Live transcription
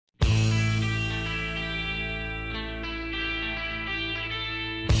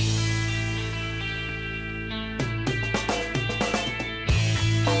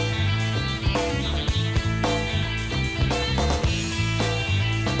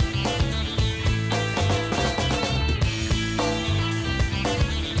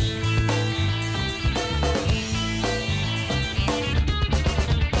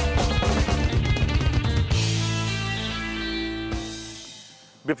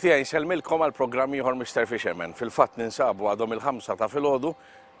tiegħi nsellmilkom għal programm ieħor Mister Fisherman. Fil-fatt ninsabu għadhom il-5 ta' filgħodu,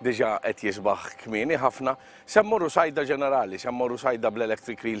 diġà qed jisbaħ kmieni ħafna. Semmorru sajda ġenerali, semmorru sajda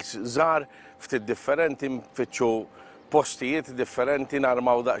bl-electric reels żgħar, ftit differenti, nfittxu postijiet differenti,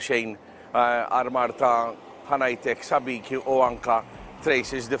 narmaw daqsxejn armar ta' ħanajtek sabiki u anka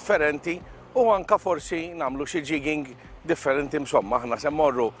traces differenti u anka forsi nagħmlu xi jigging differenti insomma. Aħna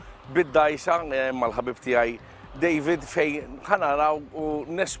semmorru bid-dajsa mal-ħabib tiegħi David fejn ħanaraw u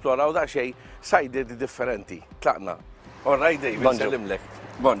nesploraw daqsxejn sajdiet differenti. Tlaqna. All right, David, sellimlek.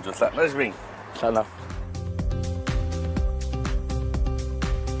 Bonġu, tlaqna żbin. Tlaqna.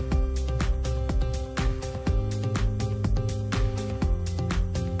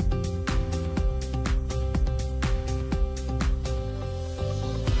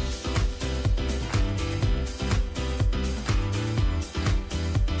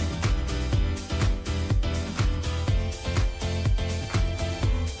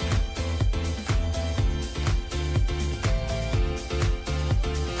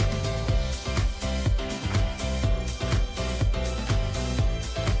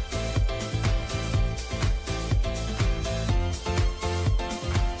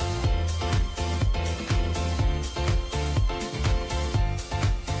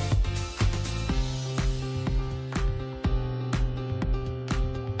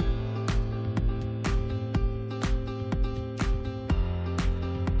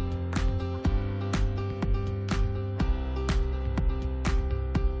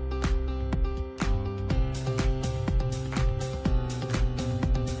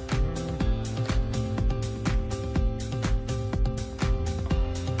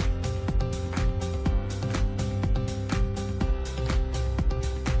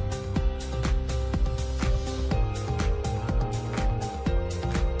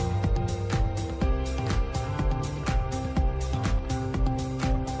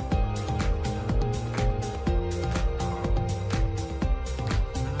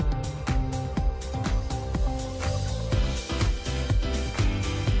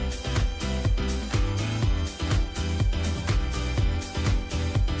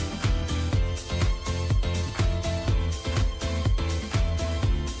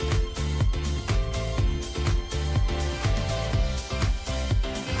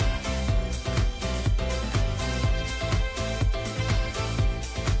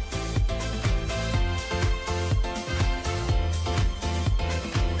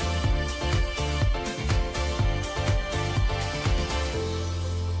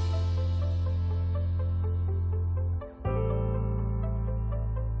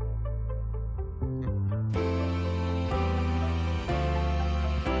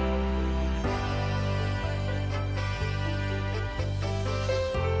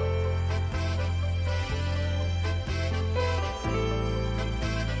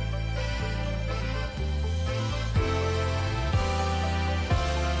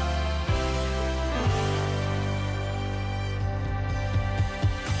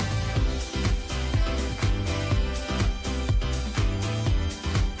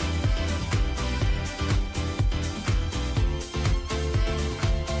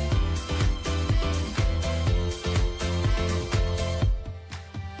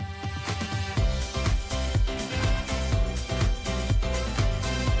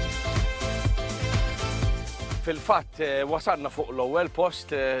 Fil-fatt wasalna fuq l-ewwel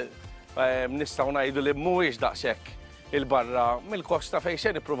post nistgħu ngħidu li mhuwiex daqshekk il-barra mill-kosta fejn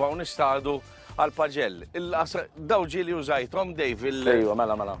se nippruvaw nistagħdu għal paġell. Daw ġieli użajthom Dave Ejwa,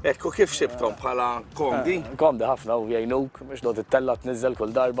 mela. Ekku kif sibthom bħala komdi? Komdi ħafna u jgħinuk biex dod it-tella tniżżel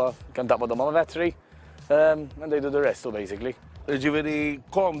kull darba, kemm taqbadhom ma' vetri, and they do the rest basically. Ġifieri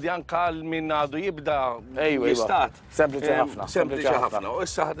komdi anke għal min għadu jibda jistat. Sempliċi ħafna. Sempliċi ħafna. U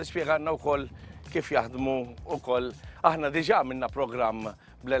issa ħad ispjegalna wkoll kif jaħdmu wkoll. Aħna diġà minna programm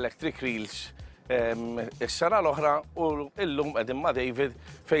bl-electric reels is-sena l-oħra u llum qegħdin ma' David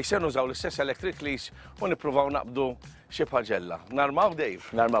fejn se nużaw l-istess electric reels u nippruvaw naqbdu xi paġella. Narmaw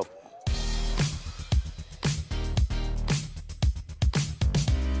Dave? Narmaw.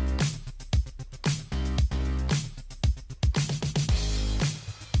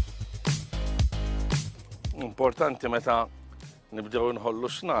 Importanti meta nibdew nħollu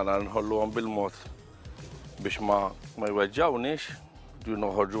snana, nħolluhom bil-mod biex ma jweġġawniex,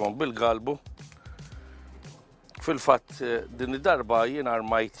 noħorġuhom bil-galbu. Fil-fatt din id-darba jien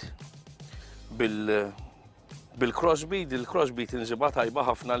armajt bil-crossbead, il-crossbead inżiba tajba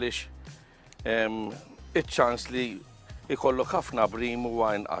ħafna għaliex iċ-ċans li ikollok ħafna brim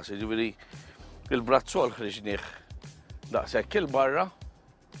huwa inqas, jiġifieri il-brazzol ħriġnieh daqshekk il-barra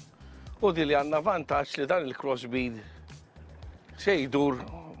u di li għandna vantaġġ li dan il-crossbead se jdur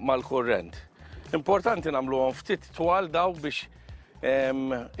mal-kurrent. Importanti nagħmluhom ftit twal daw biex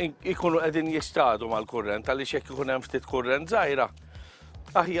ikunu qegħdin jistadu mal-kurrent għaliex jekk ikun hemm ftit kurrent żgħira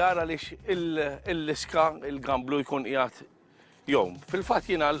aħjar għaliex il-lixka, il-gamblu jkun qiegħed jom. Fil-fatt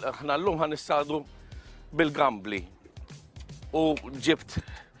jiena aħna llum ħanistadu bil-gambli u ġibt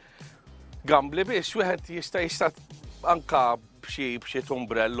gambli biex wieħed jista' anka b'xi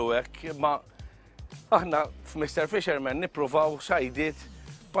tumbrellu hekk, imma aħna f'Mister Fisherman nippruvaw sajdiet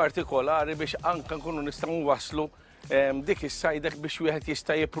partikolari biex anka nkunu nistgħu waslu dik is-sajdek biex wieħed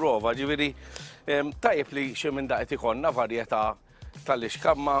jista' jipprova. Ġifieri tajjeb li xi minn daqt ikonna varjetà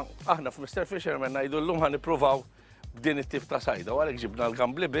tal-lixka, ma aħna f'Mister Fisherman ngħidu llum ħanippruvaw b'din it-tip ta' sajda. Għalhekk ġibna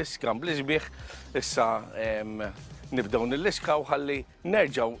l-gambli biss, gambli sbieħ, issa nibdew nillixkaw ħalli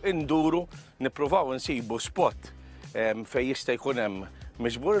nerġgħu induru nippruvaw insibu spot fejn jista' jkun hemm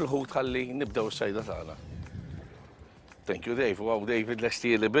miġbur il-ħut ħalli nibdew is-sajda tagħna. Thank you Dave. Wow, David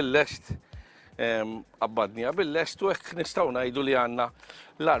lestieli bil-lest, qabbadnija bil-lest u hekk nistgħu ngħidu li għandna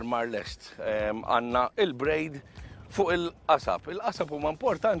l-armar lest. Għandna il-braid fuq il-qasab. Il-qasab huma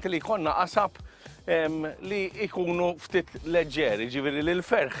importanti li jkollna qasab li jkunu ftit leġġeri, ġifieri li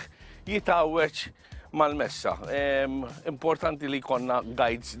l-ferħ jitgħawweġ mal-messa. Importanti li jkollna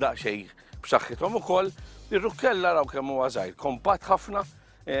guides daqsxejn b'saħħithom ukoll. Ir-rukkella raw kemm huwa żgħir, kompatt ħafna,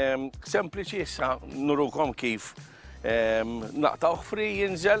 sempliċi issa nurukom kif naqtaw free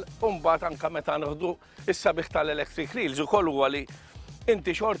jinżel u mbagħad anke meta naħdu is-sabiħ tal-electric reels ukoll huwa li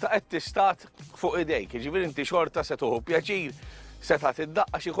inti xorta qed tistat fuq idejk, jiġifieri inti xorta se tuħu pjaċir, se tagħti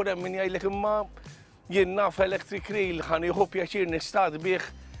id-daqqa xi jkun hemm min jgħidlek imma jien naf electric reel ħan jieħu pjaċir nistat bih.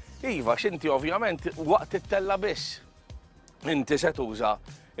 Iva, x'inti ovvjament waqt it-tella biss. Inti se tuża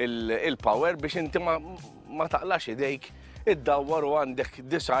il-power biex inti ma taqlax idejk iddawwar u għandek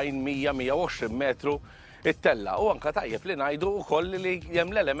 90-120 metru it-tella. U anke tajjeb li ngħidu wkoll li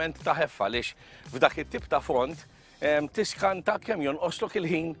hemm l-element ta' ħeffa għaliex f'dak it-tip ta' font tiskanta kemm jonqoslok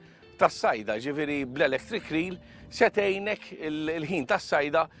il-ħin tas-sajda, ġifieri bl-electric reel se tgħinek il-ħin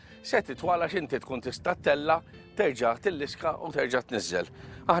tas-sajda se titwala x'inti tkun tista' tella, terġa' tillixka u terġa' tniżżel.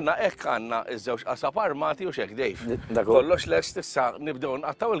 Aħna hekk għandna ż-żewġ qasab armati u x'hekk Dave. Kollox lest issa nibdew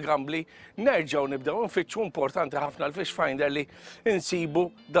nqattaw il-gambli, nerġgħu nibdew nfittxu importanti ħafna l-fish finder li insibu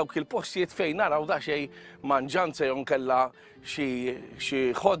dawk il-postijiet fejn naraw daqsxejn manġanza jew nkella xi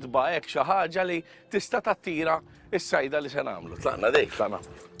ħodba hekk xi ħaġa li tista' tattira is-sajda li se nagħmlu. Tlaqna Dave, tlaqna.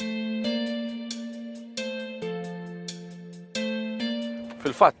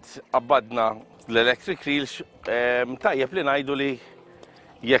 Fil-fatt qabbadna l-electric reels tajjeb li ngħidu li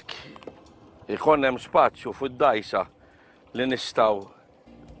jekk ikun hemm spazju fid-dajsa li nistgħu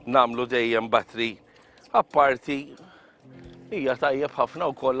nagħmlu dejjem battery apparti hija tajjeb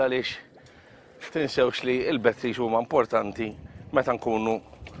ħafna wkoll għaliex tinsewx li l-batteries huma importanti meta nkunu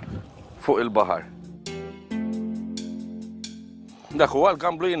fuq il-baħar. Dak huwa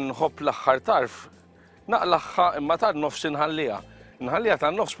l-gamblu jien nħobb l-aħħar tarf naqlaħħa imma tan-nofs inħalliha. Nħallija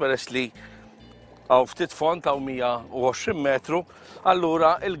tan-nofs peress li għaw ftit font għaw 120 metru,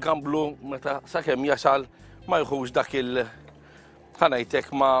 allura il-gamblu meta sakemm jasal ma jħux dak ħanajtek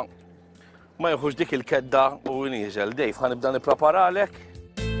ma jħux dik il-kedda u nieżel. Dave, ħanibda nippreparalek.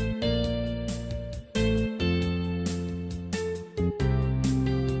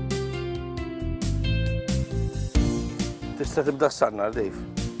 Tista' tibda s-sannar, Dave.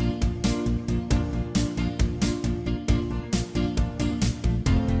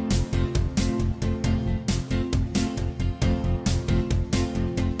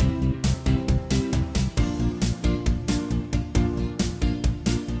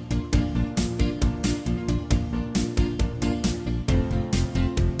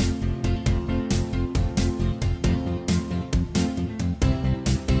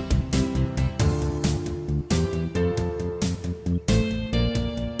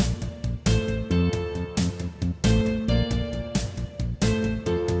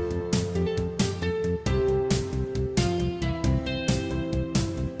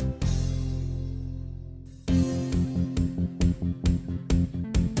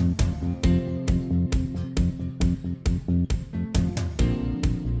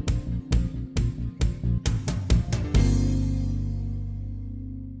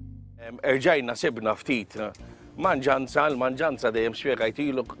 Erġajna sibna ftit manġanza, l-manġanza dejjem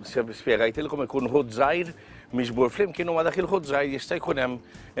spjegajtilkom ikun ħud żgħir miġbur flimkien u dak il-ħud żgħir jista' jkun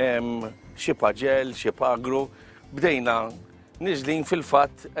hemm xi paġel, xi pagru. Bdejna niżlin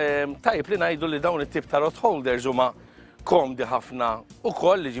fil-fatt tajjeb li ngħidu li dawn it-tip ta' rod holders huma komdi ħafna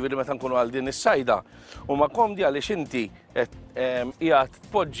ukoll, ġifieri meta nkunu għal din is-sajda huma komdi għaliex inti qiegħed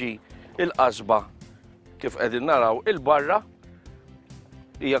tpoġġi il-qasba kif qegħdin naraw il-barra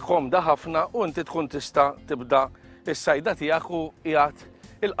hija komda ħafna u inti tkun tista' tibda is-sajda tiegħek u qiegħed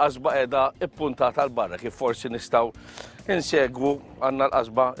il-qasba qiegħda ppuntata l barra kif forsi nistgħu insegwu għandna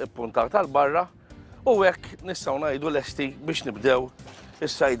l-qasba ppuntata l barra u hekk nistgħu ngħidu lesti biex nibdew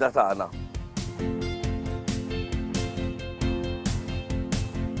is-sajda tagħna.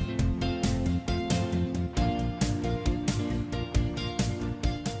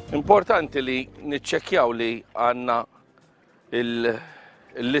 Importanti li niċċekkjaw li għandna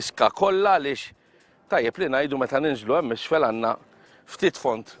l-lixka kollha għaliex tajjeb li ngħidu meta ninżlu hemm isfel għandna ftit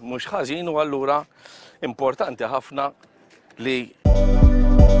font mhux ħażin u allura importanti ħafna li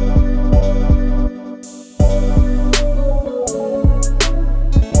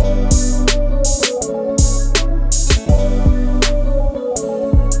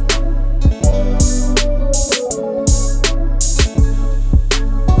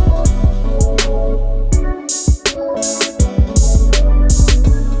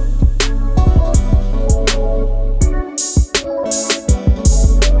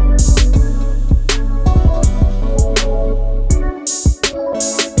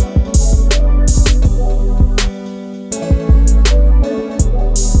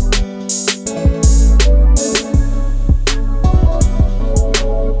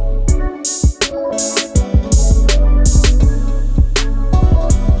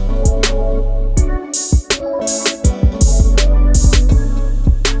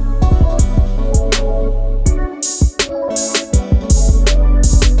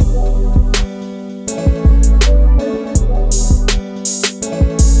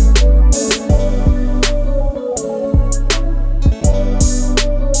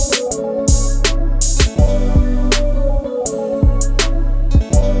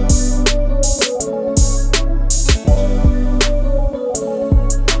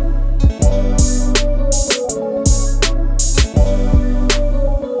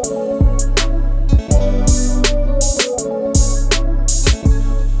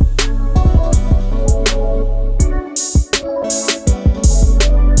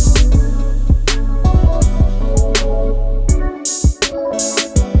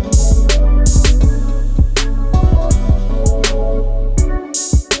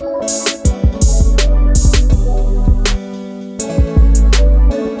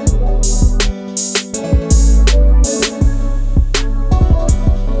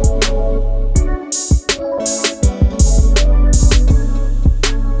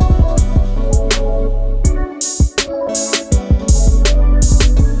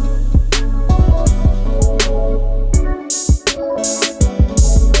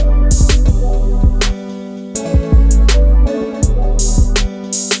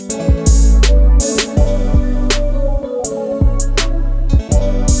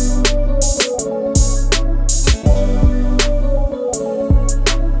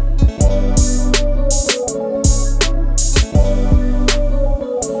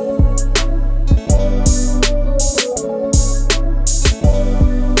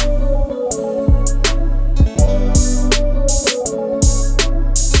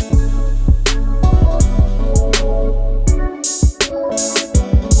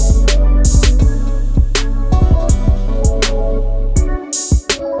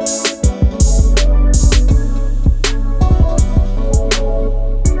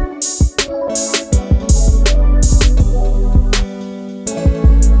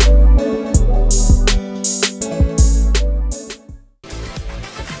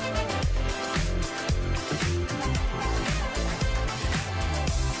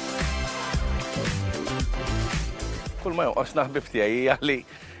kull ma jonqosna ħbib tiegħi hija li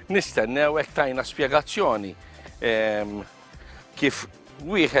nistennew hekk tajna spjegazzjoni kif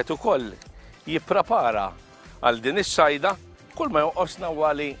wieħed ukoll jipprepara għal din is-sajda, kull ma jonqosna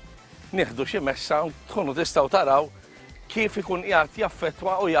huwa li nieħdu xi messa u tkunu tistgħu taraw kif ikun qiegħed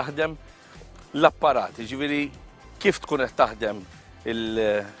jaffettwa u jaħdem l-apparat, jiġifieri kif tkun qed taħdem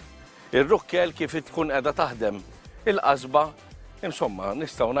il-rukkel, kif tkun qiegħda taħdem il-qasba, insomma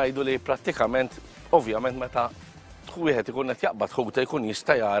nistgħu ngħidu li prattikament ovvjament meta wieħed ikun qed jaqbad ħuta jkun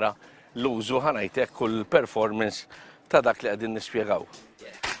jista' jara l-użu ħanajtek kull performance ta' dak li qegħdin nispjegaw.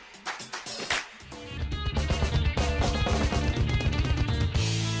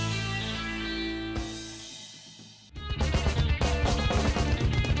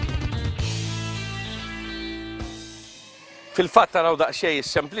 Fil-fatt taraw daqsxejn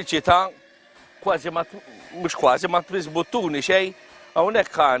is-sempliċità kważi ma tbiżbuttuni xejn,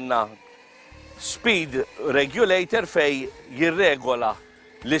 hawnhekk għandna speed regulator fej jirregola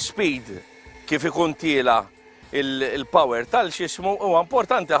l-speed kif ikun tiela il-power tal-xismu, huwa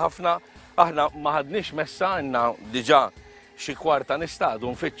importanti ħafna aħna ma ħadniex messa għandna diġà xi kwarta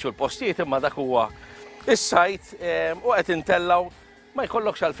nistadu nfittxu l-postijiet imma dak huwa is-sajt u qed intellaw ma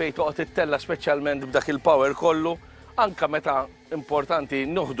jkollokx għalfejn toqgħod tittella speċjalment b'dak il-power kollu, anke meta importanti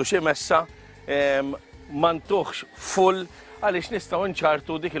nuħdu xi messa ma ntuħx full għaliex nistgħu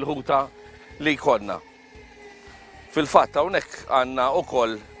nċartu dik il-ħuta li jkollna. Fil-fatt hawnhekk għandna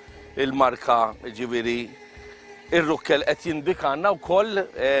wkoll il-marka ġifieri ir-rukkel qed jindikanna wkoll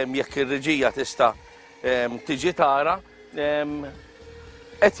jekk ir-reġija tista' tiġi tara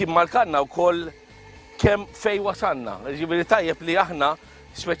qed jimmarkanna wkoll kemm fejn wasanna. Ġifieri tajjeb li aħna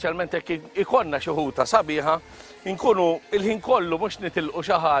speċjalment hekk ikollna xi ħuta sabiħa inkunu il-ħin kollu mhux nitilqu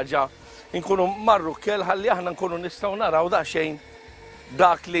xi ħaġa, inkunu mar-rukkel ħalli aħna nkunu nistgħu naraw daqsxejn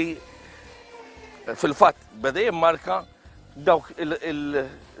dak li fil-fatt beda jimmarka dawk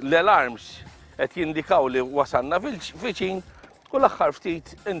l-alarms qed jindikaw li wasanna viċin u l-aħħar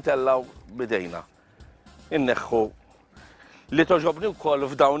ftit intellaw bidejna. Inneħħu li toġobni wkoll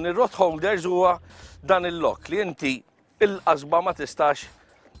f'dawn ir-rot holders huwa dan il-lok li inti il-qasba ma tistax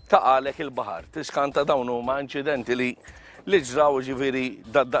taqalek il-baħar. Tiskanta dawn huma inċidenti li ġraw ġifieri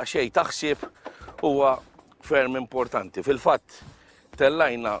daqsxejn taħsib huwa ferm importanti. Fil-fatt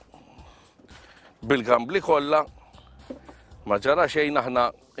tellajna bil-gambli kollha ma ġara xejn aħna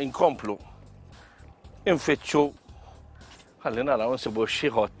inkomplu infittxu ħalli naraw nsibu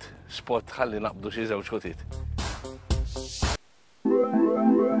xi hot spot ħalli naqbdu xi żewġ ħutiet.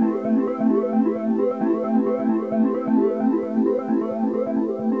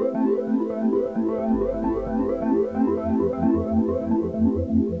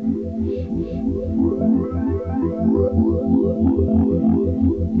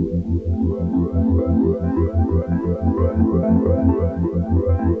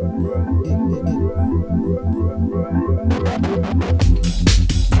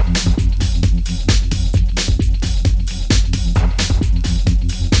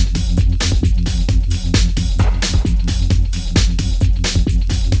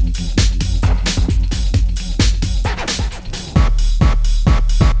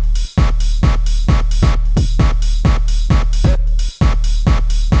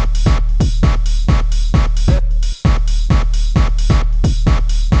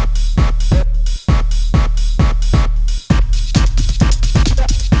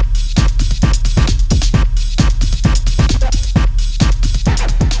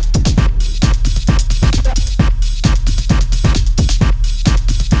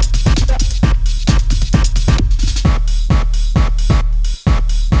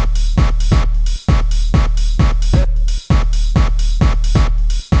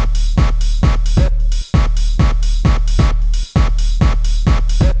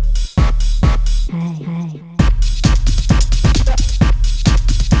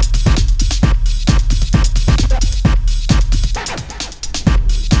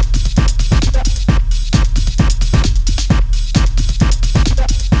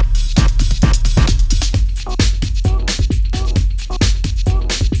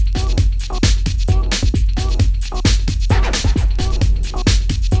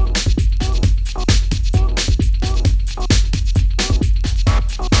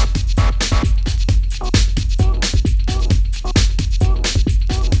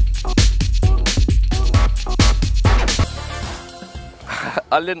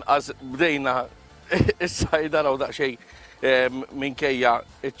 Għall-inqas bdejna is-sajda raw daqsxejn minkejja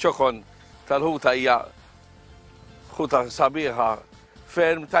iċ-ċokon tal-ħuta hija ħuta sabiħa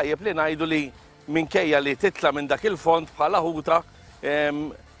ferm tajjeb li ngħidu li minkejja li titla minn dak il-fond bħala ħuta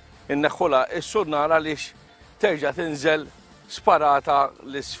inneħħulha s-surnar għaliex terġa' tinżel sparata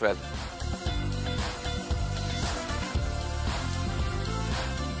l-isfel.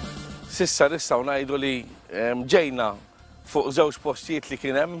 Sissa nistgħu ngħidu li ġejna fuq żewġ postijiet li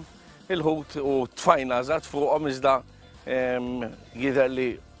kien hemm il-ħut u tfajna żgħat fuqhom iżda jidher li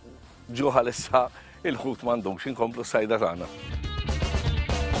ġuħa issa il-ħut m'għandhomx inkomplu s-sajda tagħna.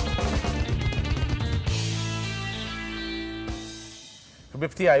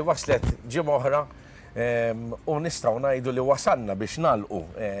 Ħbib tiegħi waslet ġimgħa oħra u nistgħu ngħidu li wasalna biex nagħlqu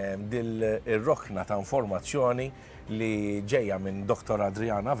ir-rokna ta' informazzjoni li ġejja minn Dr.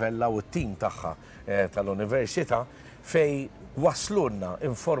 Adriana Vella u t-tim tagħha tal-Università fej waslunna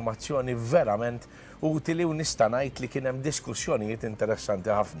informazzjoni verament utili u nista' ngħid li kien hemm diskussjonijiet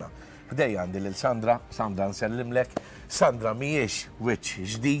interessanti ħafna. Ħdej għandi lil Sandra nsellimlek. Sandra mhijiex wiċċ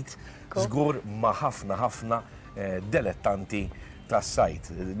ġdid, żgur ma' ħafna dilettanti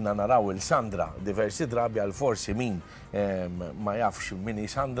tas-sajt. Naraw il-Sandra diversi drabi għal forsi min ma jafx min hi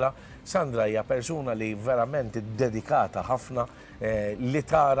Sandra. Sandra hija persuna li verament dedikata ħafna li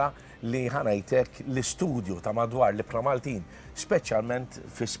tara li ħanajtek l-istudju ta' madwar li Maltin, speċjalment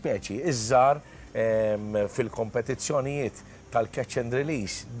fi speċi iż-żar fil-kompetizzjonijiet tal-catch and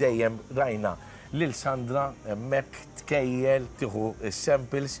release dejjem rajna lil Sandra hemmhekk tkejjel tieħu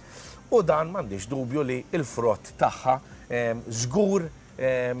is-samples u dan m'għandix dubju li l-frott tagħha żgur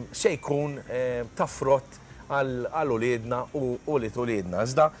se jkun ta' frott għal uliedna u li tuliedna.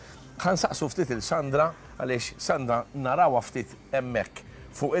 Iżda ħansaqsu ftit il-Sandra għaliex Sandra narawha ftit hemmhekk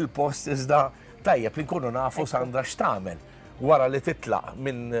fuq il-post iżda tajjeb li nkunu nafu Sandra x'tagħmel wara li titlaq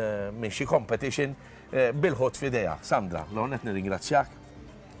minn xi competition bil-ħodt f'idejha. Sandra, l-għon qed nirringrazzjak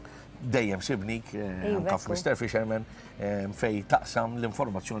dejjem sibnik anke Mister Fisherman fej taqsam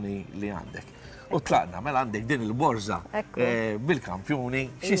l-informazzjoni li għandek. U tlaqna mela għandek din il-borża bil-kampjuni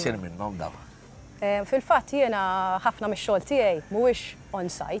x'isir minnhom daw. Fil-fatt jiena ħafna mix-xogħol tiegħi mhuwiex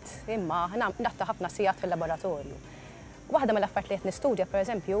on-site, imma natta ħafna sigħat fil-laboratorju. Waħda mill-affarijiet li qed nistudja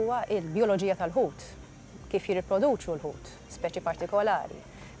pereżempju huwa l-bioloġija tal-ħut, kif jirriproduċu l-ħut, speċi partikolari,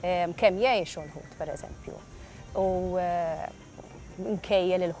 kemm jgħixu l-ħut pereżempju. U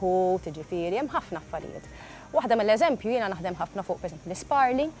nkejjel il-ħut, ġifieri, hemm ħafna affarijiet. Waħda mill-eżempju jiena naħdem ħafna fuq pereżempju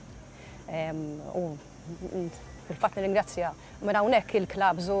l-isparli, u fil-fatt nirringrazzja minn hawnhekk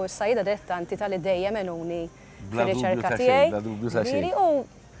il-klabs u s-sajda dettanti tal dejjem enuni fir-riċerka tiegħi. U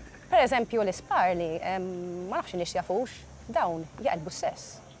pereżempju l-isparli, ma nafx nix jafux, dawn jaqlbu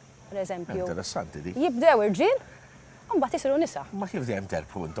s-sess. Pereżempju. Interessanti di. Jibdew irġiel, u mbagħad isiru nisa. Ma kif dejjem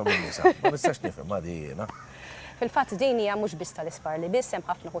terbħu intom in-nisa? Ma nistax nifhem għadi jiena. Fil-fatt din hija mhux biss tal-isparli biss, hemm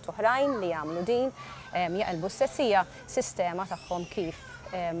ħafna ħut oħrajn li jagħmlu din, jaqlbu s-sess hija sistema tagħhom kif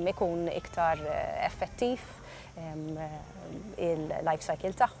ikun iktar effettiv il-life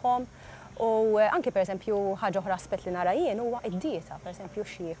cycle tagħhom. U anki pereżempju ħaġa oħra aspett li nara jien huwa id-dieta, pereżempju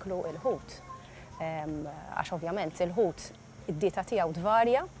x'jieklu l-ħut. Għax ovvjament il-ħut id-dieta tiegħu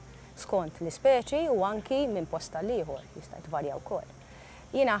tvarja skont l-ispeċi u anki minn post tal-ieħor jista' jtvarja wkoll.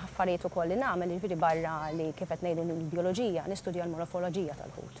 Jiena affarijiet ukoll li nagħmel jiġifieri barra li kif qed ngħidu l-bioloġija nistudja l-morfoloġija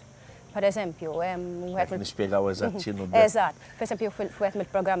tal-ħut. Pereżempju wieħed nispjegaw eżatt x'inhu Eżatt. Pereżempju fil-wieħed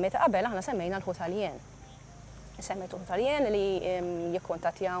mill-programmi ta' qabel aħna semmejna l-ħut għaljen. Semmejtu ħutaljen li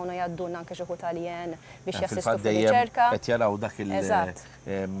jikkontattjawna jadduna anke xi ħutaljen biex jassistu fil-riċerka. Qed jaraw dak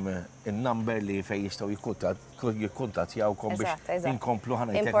il-number li fejn jistgħu jikkuntattjawkom biex inkomplu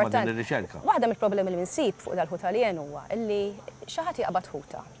ħanajtek ma' din ir-riċerka. Waħda mill-problemi li nsib fuq dal-ħutaljen huwa li xi ħadd jaqbad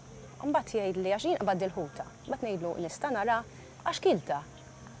ħuta. Mbagħad jgħidli għax jien qabad il-ħuta. Mbagħad ngħidlu nista' nara għax kilta.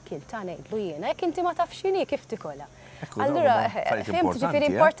 Kilta ngħidlu jiena jekk inti ma tafx x'inhi kif tikolha. Allura, fimt ġifieri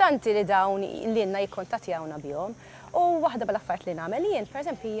importanti li dawn lilna jikkontattjawna bihom. U waħda bl-affarijiet li nagħmel jien,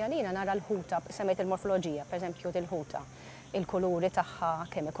 pereżempju hija li jiena nara l-ħuta, semmejt il-morfoloġija, pereżempju dil-ħuta. Il-kuluri tagħha,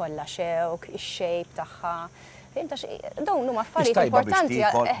 kemm ikollha xewk, ix-shape tagħha. Fimta dawn huma affarijiet importanti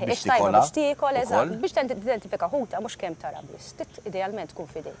biex tajba biex tiekol, eżatt, biex tidentifika ħuta mhux kemm tara biss, idealment tkun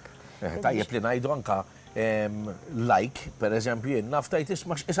fidejk. Tajjeb li ngħidu anke like, pereżempju, jien naf tajt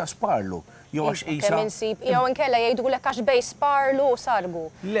isma' x'isa sparlu. Jew għax isa. Kemm insib, jew inkella jgħidulek għax bej sparlu u sargu.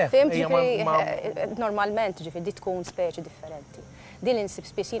 Fimt ġifieri normalment ġifieri tkun speċi differenti. Din insib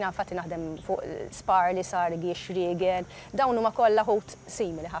spiss jiena infatti naħdem fuq sparli, sargi, xriegen, dawn huma kollha ħut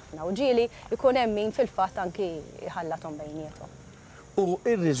simili ħafna u ġieli jkun hemm min fil-fatt anki ħallathom bejniethom. U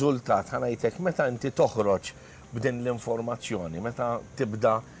r-riżultat ħanajtek meta inti toħroġ b'din l-informazzjoni, meta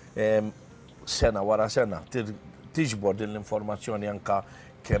tibda sena wara sena, tiġbor din l-informazzjoni anka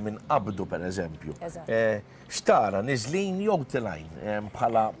kemm inqabdu pereżempju. X'tara niżlin jew tilgħin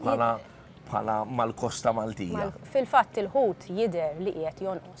bħala mal-kosta Maltija. Fil-fatt il-ħut jidher li qiegħed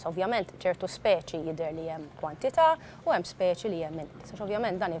jonqos. Ovvjament ċertu speċi jidher li hemm kwantità u hemm speċi li hemm inqas.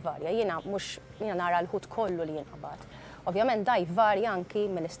 Ovvjament dan ivarja. Jiena nara l-ħut kollu li jinqabad. Ovvjament da jvarja anki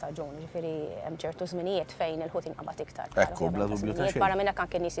mill-istaġuni, ġifieri hemm ċertu żminijiet fejn il-ħut jinqabad iktar. Ekku, bla dubju ta' xejn. Barra minn hekk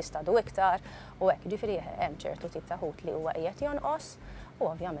anke nies jistadu iktar u hekk, ġifieri hemm ċertu tip ta' ħut li huwa qiegħed jonqos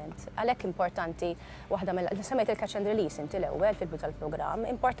u ovvjament għalhekk importanti waħda semmejt il-catch and release inti l-ewwel fil-bidu tal-programm,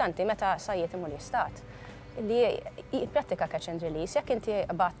 importanti meta sajjiet imur l-istat li jipprattika catch and release jekk inti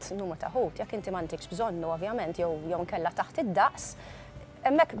qabadt numru ta' ħut, jekk inti m'għandekx bżonnu ovvjament jew nkella taħt id-daqs,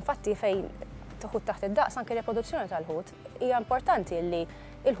 hemmhekk infatti fejn taħut taħt id-daqs anke riproduzzjoni tal-ħut hija importanti li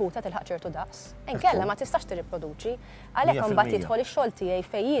il-ħuta tilħaq ċertu daqs. Inkella ma tistax tirriproduċi, għalhekk imbagħad jidħol ix-xogħol tiegħi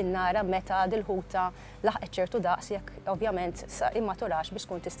fejn jien nara meta dil-ħuta laħqet ċertu daqs jekk ovvjament immaturax biex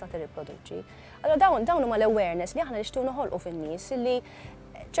tkun tista' tirriproduċi. Allura dawn huma l-awareness li aħna nixtiequ noħolqu fin-nies li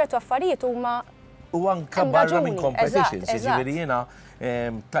ċertu affarijiet huma U anka barra minn competitions, jiġifieri jiena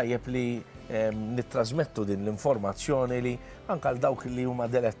tajjeb li nittrażmettu din l-informazzjoni li anka l dawk li huma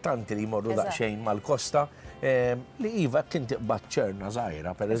dilettanti li jmorru daqsxejn mal-kosta li iva kien tiqbad ċerna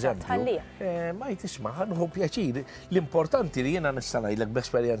żgħira pereżempju. Ma jtisma' ħanħu pjaċir. L-importanti li jiena nista' ngħidlek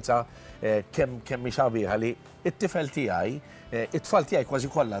b'esperjenza kemm sabiħa li t-tifel tiegħi, it-tfal tiegħi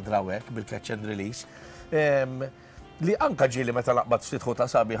kważi kollha drawek bil-catch and release. Li anka ġieli meta laqbad ftit ħuta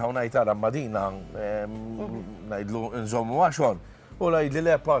sabiħa u ngħid ara Madina ngħidlu nżommu għaxhom. U ngħidli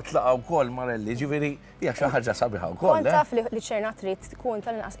l-epad tlaqgħu wkoll Marelli, ġifieri hija xi ħaġa sabiħa wkoll. Kont taf li ċerna trid tkun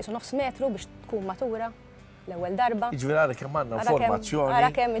tal-inqas qisu nofs metru biex tkun matura l-ewwel darba. Jiġifieri ara kemm għandna informazzjoni,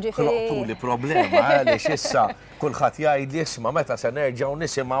 ħloqtuli problema għaliex issa kulħadd jgħidli isma' meta se nerġgħu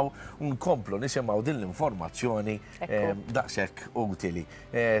nisimgħu u nkomplu nisimgħu din l-informazzjoni daqshekk utili.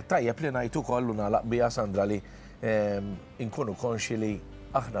 Tajjeb li ngħid ukoll u nagħlaq biha Sandra li inkunu konxi li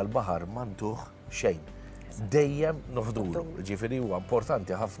aħna l-baħar m'għandux xejn. Dejjem noħdulu. Ġifieri huwa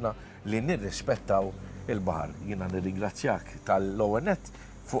importanti ħafna li nirrispettaw il-baħar. Jiena nirringrazzjak tal-ewwel nett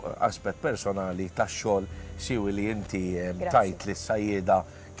fuq aspett personali tax-xogħol siwi li inti tajt lis-sajjieda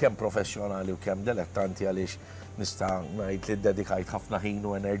kemm professjonali u kemm dilettanti għaliex nista' ngħid li ddedikajt ħafna ħin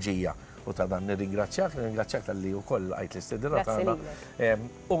u enerġija. U ta' dan nirringrazzjak tal-li wkoll għajt l-istedina tagħna.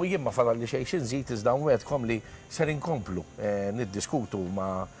 U jien ma fadalli xejn xi nżid iżda nwedkom li ser inkomplu niddiskutu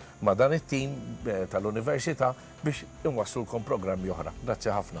ma' dan it-tim tal-Università biex inwasslulkom programmi oħra. Grazzi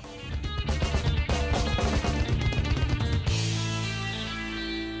ħafna.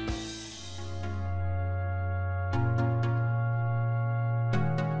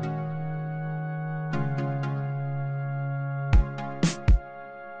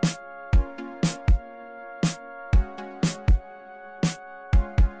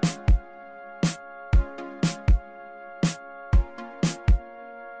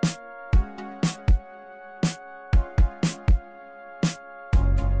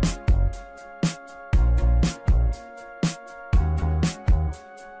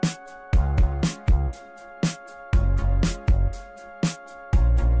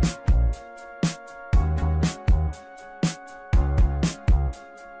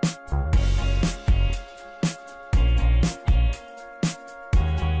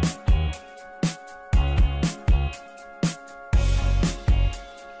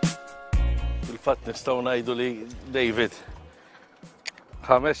 Fatt nistgħu ngħidu li David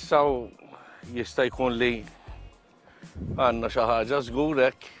ħamessaw jista' jkun li għandna xi ħaġa żgur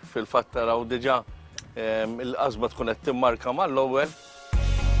hekk fil-fatt taraw diġà il-qasba tkun qed timmarka mal-ewwel.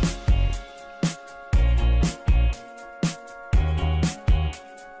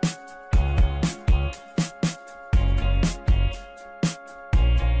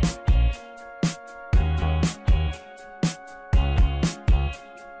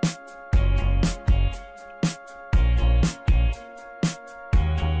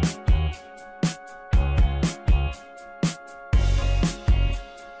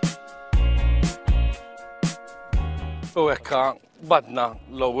 U hekk badna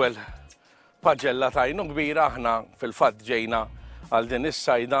l-ewwel paġella tajnu kbira aħna fil-fatt ġejna għal din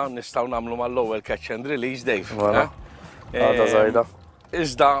is-sajda nistgħu nagħmlu mal-ewwel catch and release Dave. Għadha żgħira.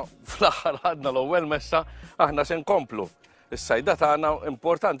 Iżda fl-aħħar ħadna l-ewwel messa aħna se nkomplu. Is-sajda tagħna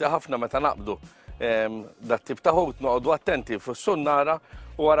importanti ħafna meta naqbdu dat-tip ta' ħut noqogħdu attenti fis-sunnara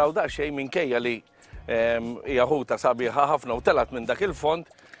u waraw daqsxejn minkejja li hija ħuta sabiħa ħafna u telat minn dak il-fond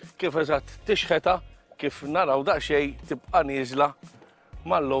kif eżatt tixħeta kif naraw daqsxejn tibqa' nieżla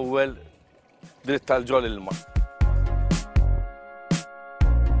mal-ewwel dritt tal-ġol ilma.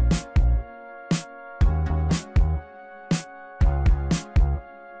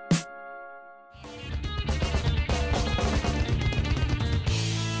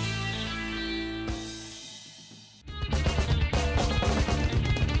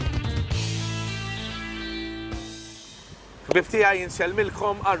 Bibtija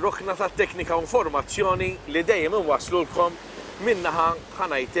jinselmilkom għal-rokna ta' teknika u informazzjoni li dejjem inwaslulkom minnaħa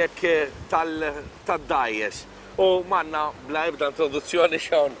ħanajtek tad-dajes. U manna bla ibda introduzzjoni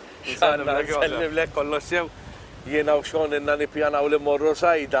xon nselmilek kollox sew jiena u xon inna nipjanaw li morru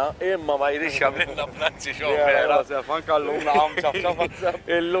sajda imma ma jrix għamilna pranzi xon vera.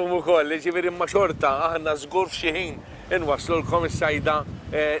 Illum ukoll, ġifieri imma xorta aħna żgur f'xi ħin inwaslulkom is-sajda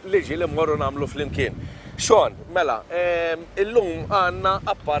liġi li mmorru nagħmlu flimkien. Xon, mela, illum għanna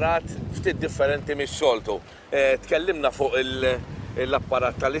apparat ftit differenti mis-soltu. Tkellimna fuq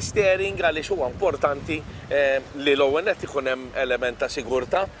l-apparat tal-steering għaliex huwa importanti li l-ewwel qed ikun hemm element ta'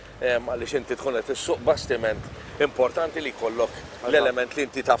 sigurtà għaliex inti tkun qed issuq bastiment importanti li jkollok l-element li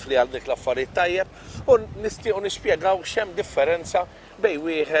inti taf li għandek l-affarijiet tajjeb u nistgħu nispjegaw x'hemm differenza bejn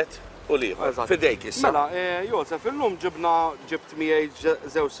wieħed u liħor. Fidejk issa. Mela, Josef, illum ġibt miegħi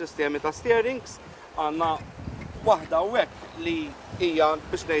żewġ sistemi ta' steerings, għandna waħda hekk li hija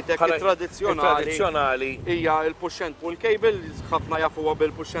biex ngħidlek tradizzjonali hija l-push and pull cable, ħafna jafuha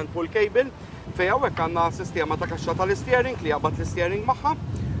bil-push and pull cable, fejn hawnhekk għandna sistema ta' kaxxa tal-steering li jaqbad l-steering magħha,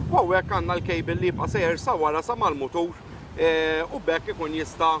 u hawnhekk għandna l-cable li jibqa' sejjer sa wara sa mal-mutur u bekk ikun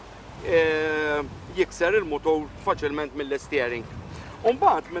jista' jikser il-mutur faċilment mill-steering. U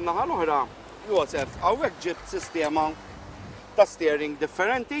mbagħad min-naħa l-oħra, Josef, hawnhekk ġibt sistema ta' steering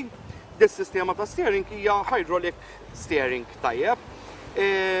differenti. Dis-sistema ta' steering hija hydraulic steering tajjeb.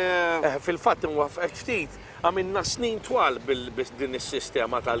 Fil-fatt nwafqek ftit għamilna snin twal din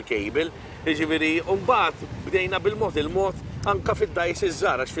is-sistema tal-cable, jiġifieri mbagħad bdejna bil-mod il-mod anke fid-dajs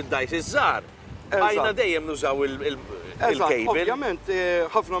iż-żgħar għax fid-dajs iż-żgħar għajna dejjem nużaw il-cable. Ovvjament,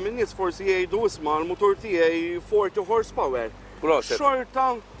 ħafna min-nies forsi jgħidu isma' l-mutur tiegħi 40 horsepower.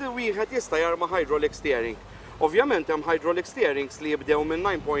 Xorta wieħed jista' jarma' hydraulic steering. Ovvjament hemm hydraulic steerings li jibdew minn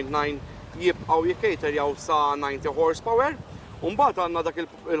 9.9 jibqgħu jikkaterjaw sa 90 horsepower. U mbagħad għandna dak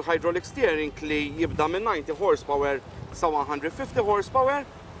il-hydraulic steering li jibda minn 90 horsepower sa 150 horsepower.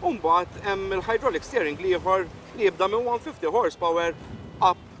 U mbagħad hemm il-hydraulic steering li ieħor li jibda minn 150 horsepower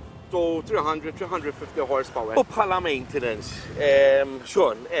up to 300-350 horsepower. U bħala maintenance,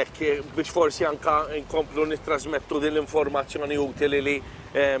 xon, biex forsi anka nkomplu nittrasmettu din l-informazzjoni utili li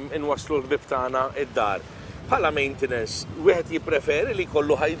nwaslu l-ħbib tagħna id-dar. Bħala maintenance, wieħed jippreferi li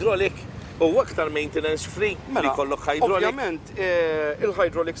jkollu hydraulic u aktar maintenance free li jkollok hydraulic. Ovvjament,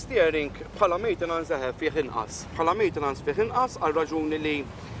 il-hydraulic steering bħala maintenance fih inqas. Bħala maintenance fih inqas għal raġuni li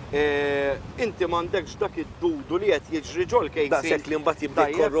inti m'għandekx dak id-dudu li qed jiġri ġol casing. Daqshekk li mbagħad jibda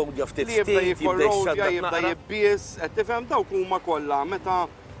jkorrodja ftit jibda jibbies, qed tifhem dawk huma kollha meta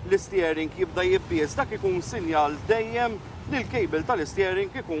l-steering jibda jibbies dak ikun sinjal dejjem li l-cable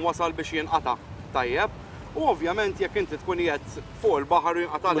tal-steering ikun wasal biex jinqata' tajjeb. U ovvjament jekk inti tkun qiegħed fuq il-baħar u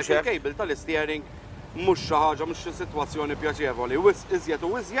jinqatalek il-cable tal-steering mhux xi ħaġa mhux xi sitwazzjoni pjaċevoli. Iżjed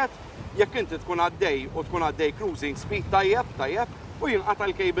u iżjed jekk inti tkun għaddej cruising speed tajjeb u jinqata'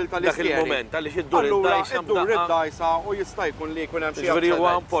 l-cable tal-steering. Dak il-mument għaliex iddur id-dajsa u jista' jkun li jkun hemm xi ħaġa.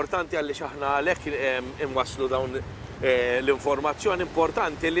 Huwa importanti għaliex aħna għalhekk imwasslu dawn l-informazzjoni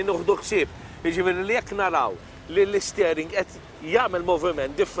importanti li nieħdu ħsieb. Jiġifieri li jekk naraw li l-steering qed jagħmel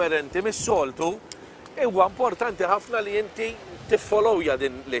moviment differenti mis-soltu, huwa importanti ħafna li inti tiffollowja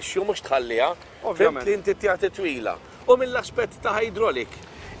din l-issue mhux tħalliha, fimt li inti tagħti twila. U mill-aspett ta' hydraulic.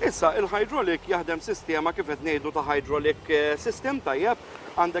 Issa, il-hydraulic jaħdem sistema kif qed ngħidu ta' hydraulic system tajjeb,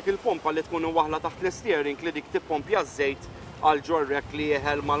 għandek il-pompa li tkun waħla taħt l-steering li dik tippompja żejt għal ġorrek li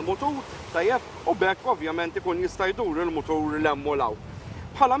jeħel mal-mutur tajjeb u bekk ovvjament ikun jista' jdur il-mutur lemmu law.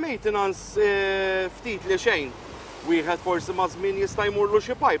 Bħala maintenance ftit li xejn, wieħed forsi ma' żmien jista' jmurlu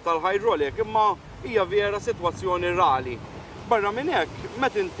xi pipe tal-hydraulic, imma hija vera sitwazzjoni rali. Barra minn hekk,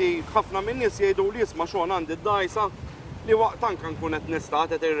 meta inti ħafna minn nies jgħidu li jisma' xogħol għandi d-dajsa li waqt anke nkun qed nista'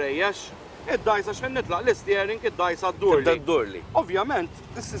 qed irrejjex, id-dajsa x'kien nitlaq l-steering id-dajsa ddurli. Ovvjament,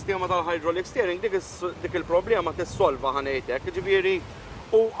 is-sistema tal-hydraulic steering dik il-problema tissolva ħanejtek, ġifieri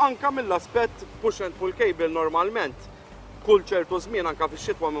u anke mill-aspett push and pull cable normalment. Kull ċertu żmien anke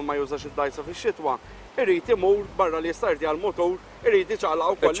fix-xitwa minn ma jużax id-dajsa fix-xitwa, irid imur barra li jistarti għal-motor, irid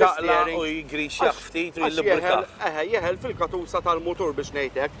iċaqla wkoll l-steering. U jgrixxaħ ftit u jillubrikaħ. Jeħel fil-katusa tal-motor biex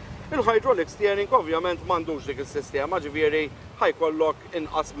ngħidlek. Il-hydraulic steering ovvjament m'għandux dik is-sistema, ġifieri ħajkollok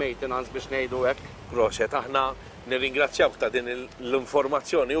inqas maintenance biex ngħidu hekk. Proset, aħna nirringrazzjawk ta' din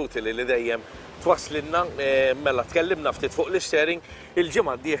l-informazzjoni utili li dejjem twaslinna, mela tkellimna ftit fuq l-steering,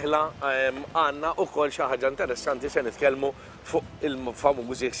 il-ġimgħa d-dieħla għandna wkoll xi ħaġa interessanti se nitkellmu fuq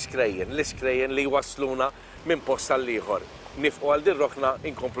il-famużi skrejjen, l-iskrejjen li jwassluna minn post għal ieħor. Nifqu għal din rokna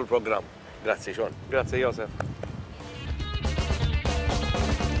inkomplu l-programm. Grazzi Xon. Grazzi Josef.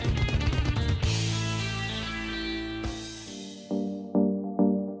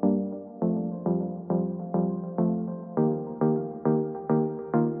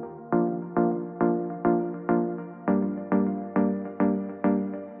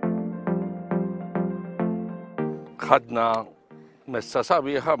 ħadna messa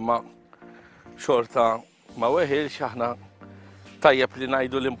sabiħa ma xorta ma weħilx aħna tajjeb li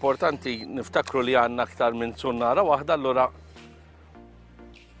ngħidu l-importanti niftakru li għandna aktar minn sunnara waħda, allura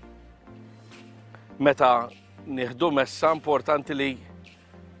meta nieħdu messa importanti li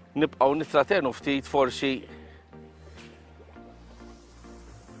nibqgħu nitratenu ftit forsi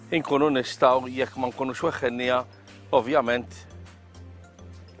inkunu nistgħu jekk ma nkunux weħħennija ovvjament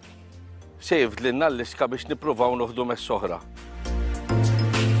sejfd lilna l-lixka biex nippruvaw noħdu mess oħra.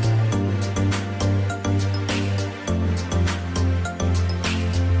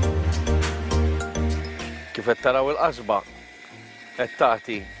 kif qed taraw il-qasba qed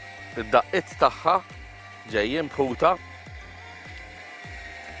tagħti id-daqqiet tagħha ġejjin bħuta.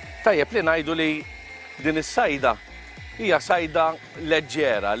 Tajjeb li ngħidu li din is-sajda hija sajda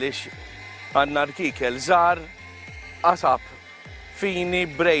leġġera għaliex għandna rkikel żgħar, qasab fini,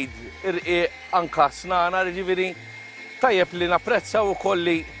 brejd, irqiq, anka snana, ġifieri tajjeb li napprezzaw ukoll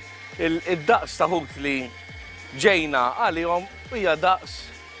li id-daqs ta' ħut li ġejna għalihom hija daqs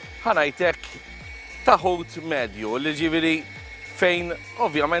ħanajtek ta' ħut medju li ġifieri fejn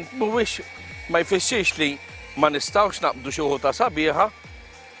ovvjament mhuwiex ma jfissirx li ma nistgħux naqbdu xi ħuta sabiħa,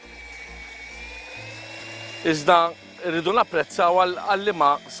 iżda rridu napprezzaw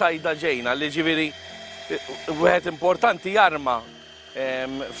għall-liema sajda ġejna li ġifieri wieħed importanti jarma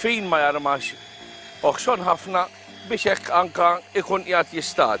fejn ma jarmax oħxon ħafna biex hekk anka ikun qiegħed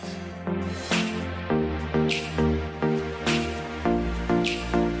jistad.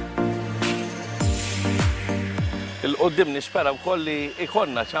 Il-qoddim nispera wkoll li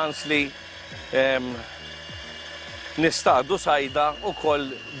ikonna ċans li nistadu sajda wkoll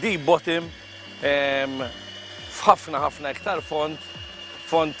deep bottom f'ħafna iktar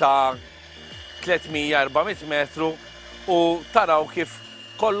font ta' 300-400 metru u taraw kif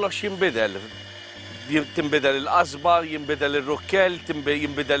kollox jinbidel. Tinbidel il-qasba, jinbidel il-rukkel,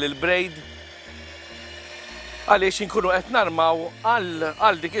 jinbidel il-brejd. Għaliex inkunu qed narmaw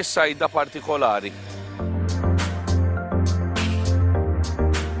għal dik is-sajda partikolari.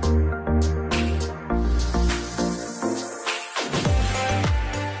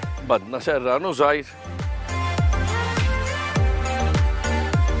 Badna serranu żgħir.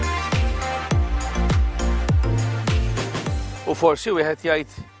 U forsi wieħed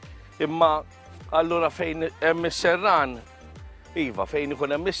jgħid imma allura fejn hemm is-serran, iva fejn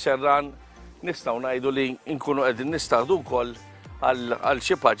ikun hemm is-serran nistgħu ngħidu li nkunu qegħdin nistaħdu wkoll għal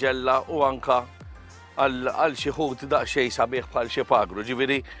xi paġella u anka għal xi ħut daqsxejn sabiħ bħal xi pagru.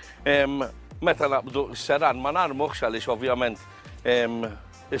 Ġifieri meta naqbdu s-serran ma narmuhx għaliex ovvjament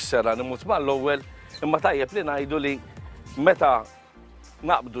is-serran imut mal-ewwel, imma tajjeb li ngħidu li meta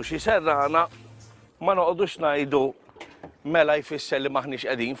naqbdu xi serrana ma noqogħdux ngħidu mela jfisser li maħniex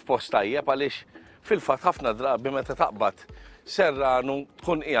qegħdin f'post tajjeb għaliex fil-fatt ħafna drabi meta taqbad serranu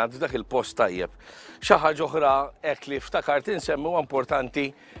tkun qiegħed f'dak il-post tajjeb. Xi ħaġa oħra hekk li ftakart insemmi huwa importanti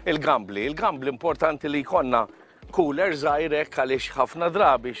il-gambli. Il-gambli importanti li jkollna cooler żgħir hekk għaliex ħafna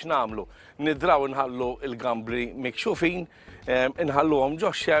drabi x'nagħmlu nidraw inħallu il-gambli mikxufin, inħalluhom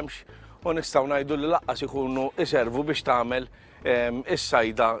ġo x-xemx u nistgħu ngħidu li laqqas ikunu iservu biex tagħmel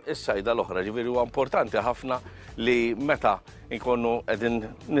is-sajda l-oħra. Ġifieri huwa importanti ħafna li meta nkunu qegħdin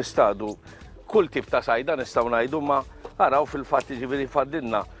nistadu kull tip ta' sajda nistgħu ngħidu ma araw fil-fatt ġifieri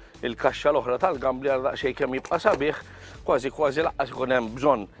faddilna il-kaxxa l-oħra tal-gambli għal daqsxejn kemm jibqa' sabiħ, kważi laqqas ikun hemm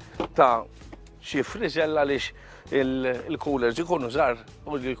bżonn ta' xi friżell għaliex il-coolers ikunu żgħar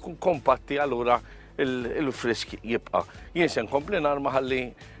u jkun kompatti allura il-frisk jibqa'. Jien se nkompli narma ħalli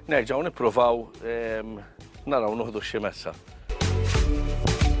nerġgħu nippruvaw naraw nuħdu xi messa.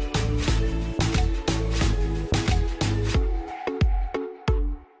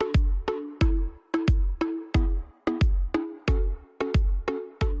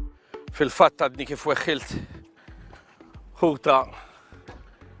 Fil-fatt għadni kif weħħilt ħuta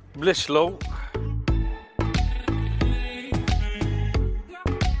bl-slow.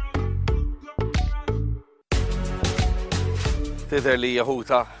 Tidher li hija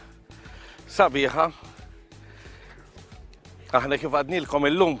ħuta sabiħa. Aħna kif għadnilkom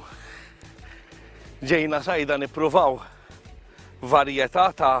illum ġejna sajda nippruvaw varjetà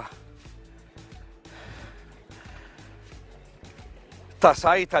ta'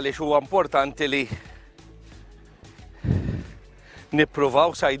 sajd għaliex huwa importanti li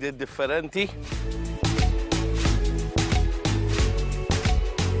nippruvaw sajdiet differenti.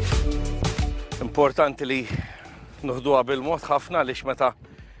 Importanti li nuħduha bil-mod ħafna għaliex meta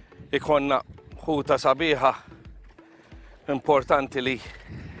ikonna ħuta sabiħa importanti li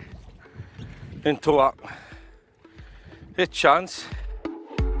intuha iċ-ċans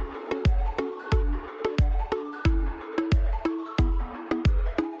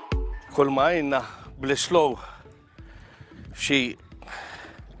kull ma għajna bl-slow xi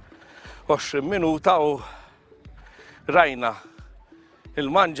 20 minuta u rajna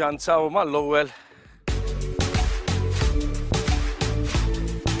il-manġanza u mal-ewwel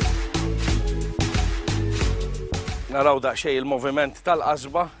naraw daqsxejn il-moviment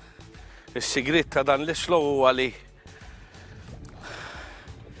tal-qasba. Is-sigriet ta' dan l-slow huwa li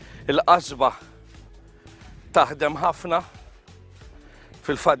il-qasba taħdem ħafna.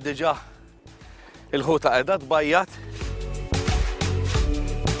 Fil-fatt diġà il-ħuta qiegħda tbajjat.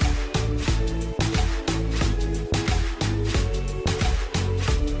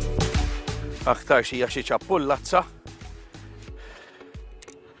 Aktar xija xi ċappullazza.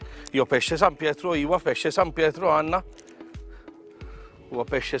 Jo pesce San Pietro, iwa pesce San Pietro għanna. Huwa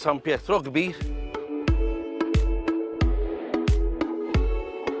pesce San Pietro kbir.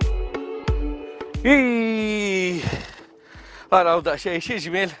 Araw daqsxejn xi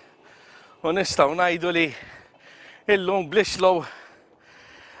ġmiel u nistgħu ngħidu li illum bl-ixlow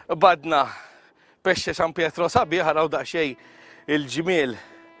badna pesce San Pietro sabiħ, araw daqsxejn il-ġmiel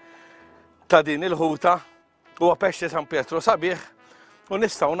ta' din il-ħuta huwa pesce San Pietro sabiħ u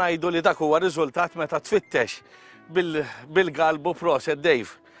nistgħu ngħidu li dak huwa riżultat meta tfittex bil-galbu proset Dave.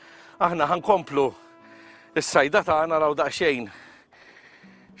 Aħna ħankomplu is-sajda tagħna araw daqsxejn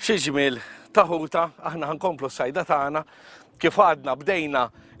xi ġmiel ta' ħuta, aħna ħankomplu s-sajda tagħna kif għadna bdejna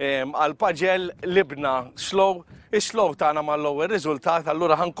għal paġel libna slow, is-slow tagħna mal-ewwel riżultat,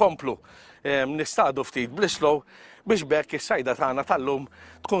 allura ħankomplu nistadu ftit bl-slow biex bekk is-sajda tagħna tal-lum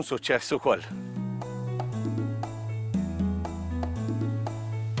tkun suċċess ukoll.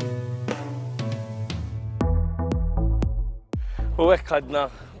 U hekk għadna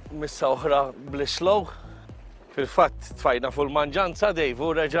missa oħra bl-slow. Fil-fatt tfajna fuq il-manġanza Dave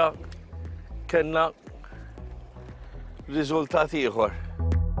u reġa' kellna riżultat ieħor.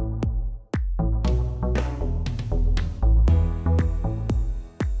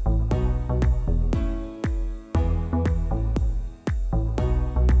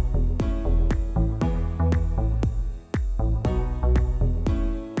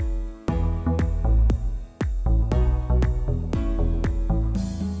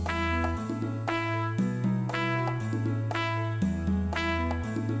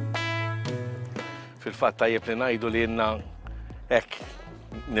 Fil-fatt tajjeb li ngħidu li jenna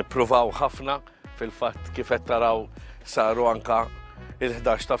hekk nippruvaw ħafna, fil-fatt kif qed taraw saru anka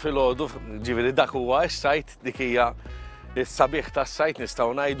il-11 ta' filgħodu, ġifieri dak huwa s-sajt, dik hija s-sabiħ tas-sajt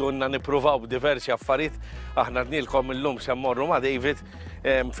nistgħu ngħidu inna nippruvaw b'diversi affarijiet. Aħna dnielkom illum se mmorru ma' David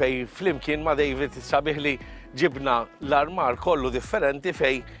fej flimkien ma' David sabiħ li ġibna l-armar kollu differenti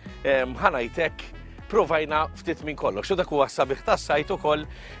fej ħanajtek provajna ftit minn kollox. U dak huwa s-sabiħ tas-sajt ukoll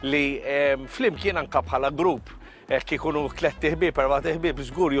li flimkien anke bħala grupp hekk ikunu 3 ħbieb, 4 ħbieb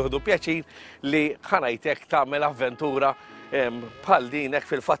żgur jieħdu pjaċir li ħanajtek tagħmel avventura bħal din hekk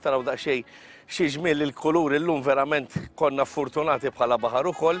fil-fatt taraw daqsxejn xi ġmiel il-kulur illum verament konna fortunati bħala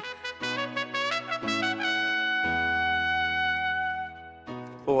baħar ukoll.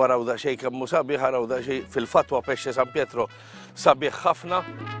 U araw daqsxejn kemm hu sabiħ, araw daqsxejn fil-fatt huwa pesce San Pietro sabiħ ħafna.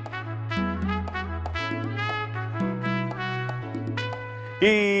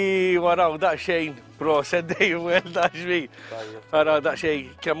 Waraw daqsxejn proset Dave daqsxejn. Waraw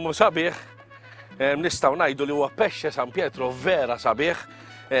daqsxejn kemm hu sabiħ. Nistgħu ngħidu li huwa pesce San Pietro vera sabiħ.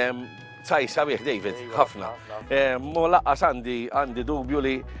 Saj sabiħ David, ħafna. Mu laqqas għandi dubju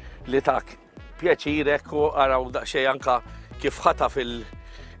li tak pjaċirek u araw daqsxejn anka kif ħataf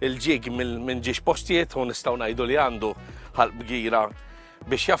il-ġig minn ġiex postijiet u nistgħu ngħidu li għandu ħalb kbira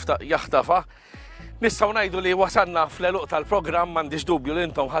biex jaħtafa. Nistgħu ngħidu li wasanna fl-eluq tal-programm m'għandix dubju li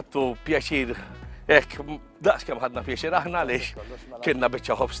intom ħadtu pjaċir hekk daqskemm ħadna pjaċir aħna għaliex kienna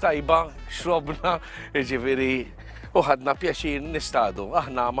biċċa ħobs tajba, xrobna, jiġifieri u ħadna pjaċir nistadu.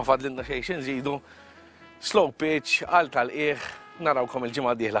 Aħna ma fadlinna xejn nżidu. Slow pitch, għal tal-qiegħ, narawkom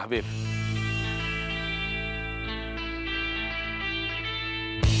il-ġimgħa d-dieħla ħbieb.